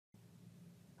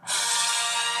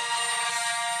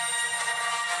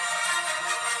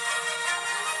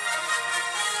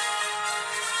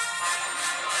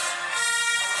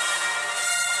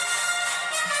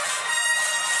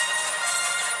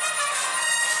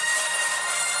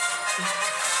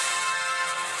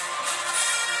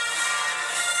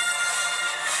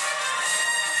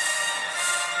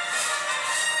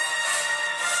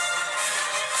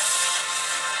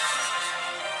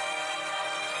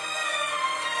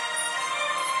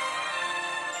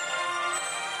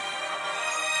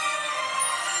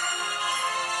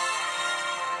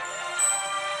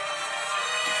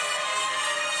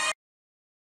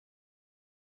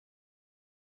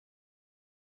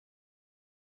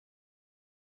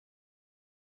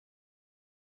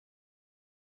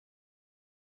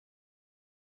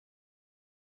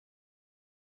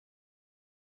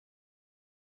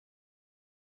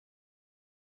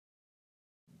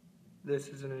This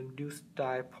is an induced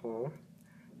dipole,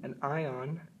 an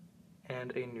ion,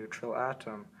 and a neutral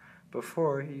atom.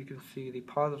 Before, you can see the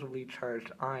positively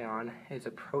charged ion is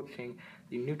approaching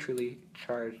the neutrally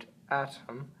charged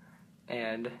atom,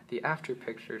 and the after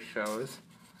picture shows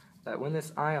that when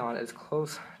this ion is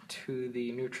close to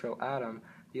the neutral atom,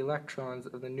 the electrons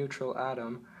of the neutral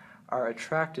atom are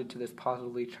attracted to this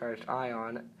positively charged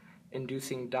ion,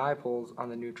 inducing dipoles on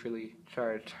the neutrally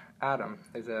charged atom.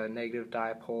 There's a negative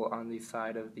dipole on the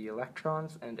side of the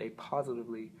electrons and a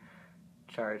positively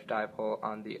charged dipole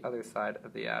on the other side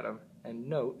of the atom. And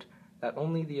note that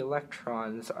only the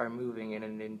electrons are moving in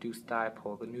an induced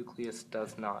dipole. The nucleus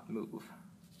does not move.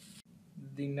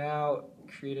 The now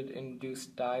created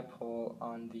induced dipole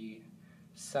on the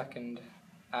second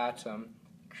atom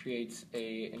creates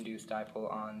a induced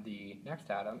dipole on the next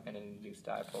atom and an induced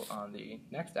dipole on the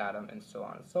next atom, and so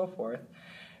on and so forth,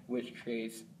 which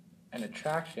creates an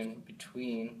attraction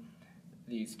between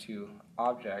these two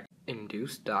objects.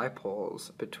 Induced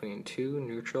dipoles between two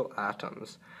neutral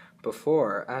atoms.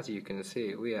 Before, as you can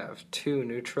see, we have two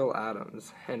neutral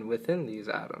atoms, and within these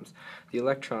atoms, the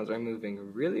electrons are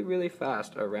moving really, really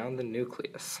fast around the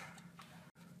nucleus.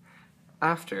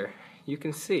 After, you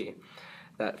can see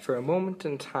that for a moment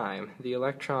in time, the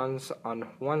electrons on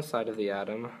one side of the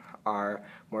atom are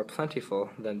more plentiful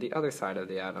than the other side of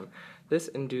the atom. This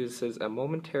induces a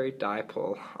momentary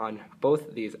dipole on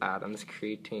both these atoms,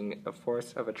 creating a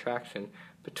force of attraction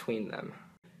between them.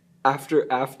 After,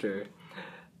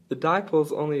 the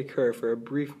dipoles only occur for a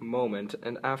brief moment,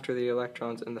 and after the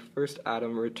electrons in the first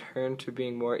atom return to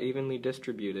being more evenly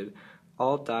distributed,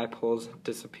 all dipoles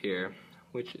disappear,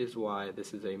 which is why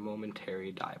this is a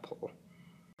momentary dipole.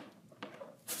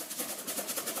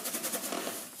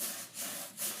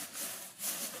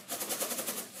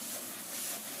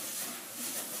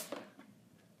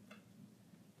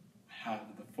 Have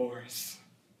the force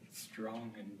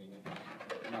strong in me.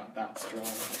 Not that strong.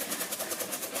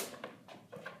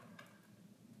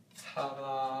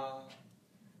 Ta-da!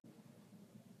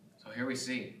 So here we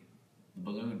see the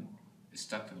balloon is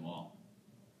stuck to the wall.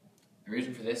 The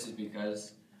reason for this is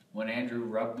because when Andrew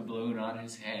rubbed the balloon on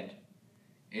his head,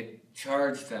 it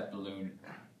charged that balloon,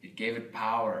 it gave it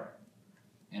power,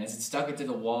 and as it stuck it to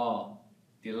the wall,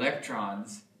 the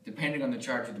electrons, depending on the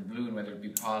charge of the balloon, whether it be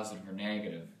positive or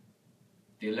negative,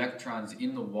 the electrons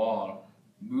in the wall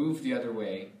move the other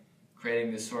way,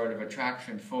 creating this sort of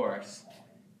attraction force,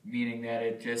 meaning that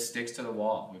it just sticks to the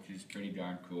wall, which is pretty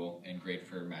darn cool and great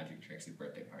for magic tricks at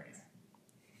birthday parties.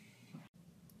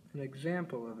 An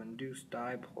example of induced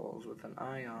dipoles with an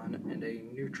ion and a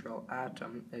neutral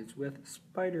atom is with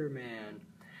Spider-Man.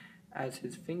 As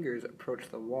his fingers approach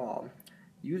the wall,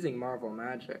 using Marvel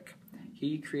magic,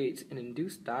 he creates an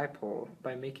induced dipole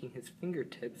by making his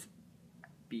fingertips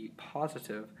be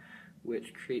positive,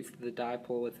 which creates the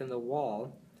dipole within the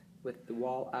wall, with the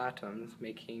wall atoms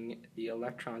making the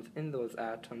electrons in those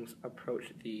atoms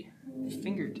approach the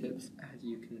fingertips, as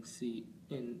you can see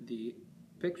in the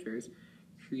pictures,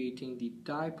 creating the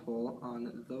dipole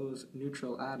on those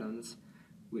neutral atoms,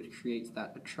 which creates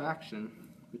that attraction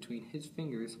between his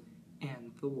fingers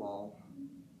and the wall.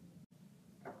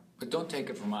 But don't take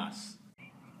it from us.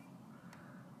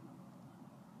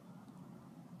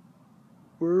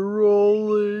 We're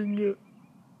rolling.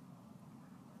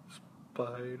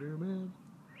 Spider-Man.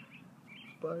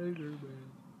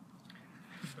 Spider-Man.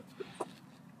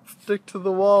 Stick to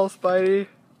the wall, Spidey.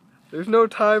 There's no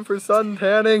time for sun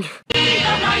tanning. He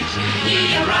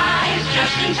arrives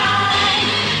just in time.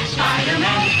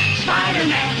 Spider-Man,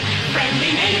 Spider-Man,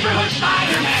 friendly neighborhood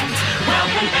Spider-Man.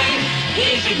 Welcome fame,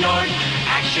 he's ignored.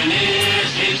 Action is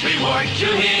his reward to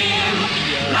him.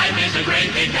 Life is a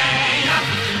great big bang.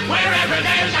 Wherever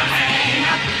there's a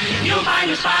hang, you'll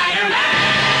find a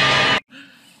Spider-Man.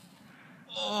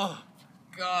 Oh,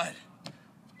 God.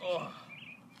 Oh.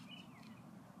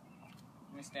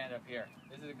 Let me stand up here.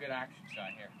 This is a good action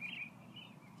shot here.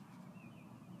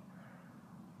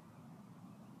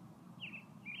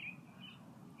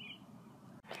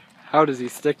 How does he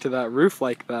stick to that roof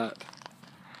like that?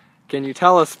 Can you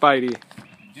tell us, Spidey?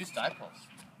 Induced dipoles.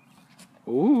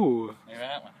 Ooh. Look at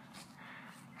that one.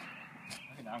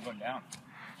 Look at now I'm going down.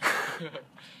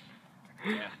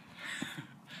 Yeah.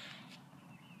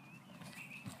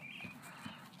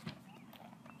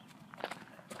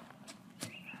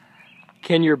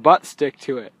 Can your butt stick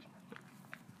to it?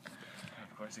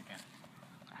 Of course it can.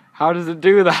 How does it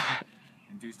do that?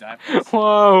 Induced dipoles.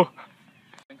 Whoa.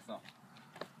 I think so.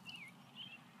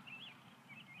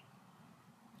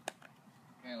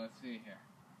 Okay, let's see here.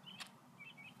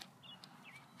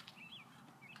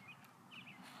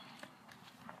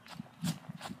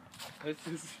 This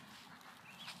is...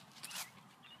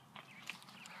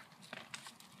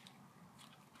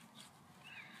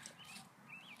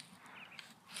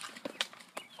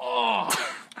 Oh,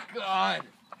 God.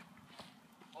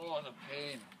 Oh, the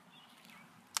pain.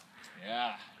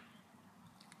 Yeah.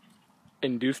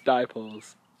 Induced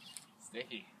dipoles.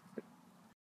 Sticky.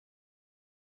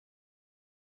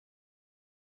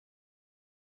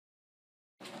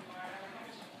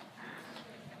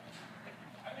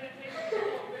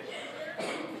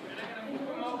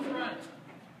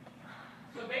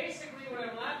 So basically what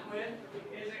I'm left with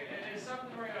is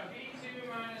something where I got V2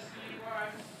 minus V1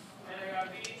 and I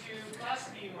got V2 plus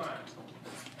V1.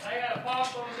 And I gotta pop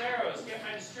those arrows, get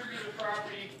my distributive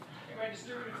property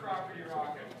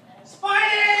rocket.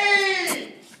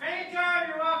 Spidey! Anytime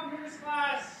you're welcome to this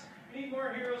class. We need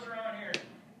more heroes around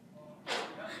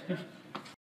here.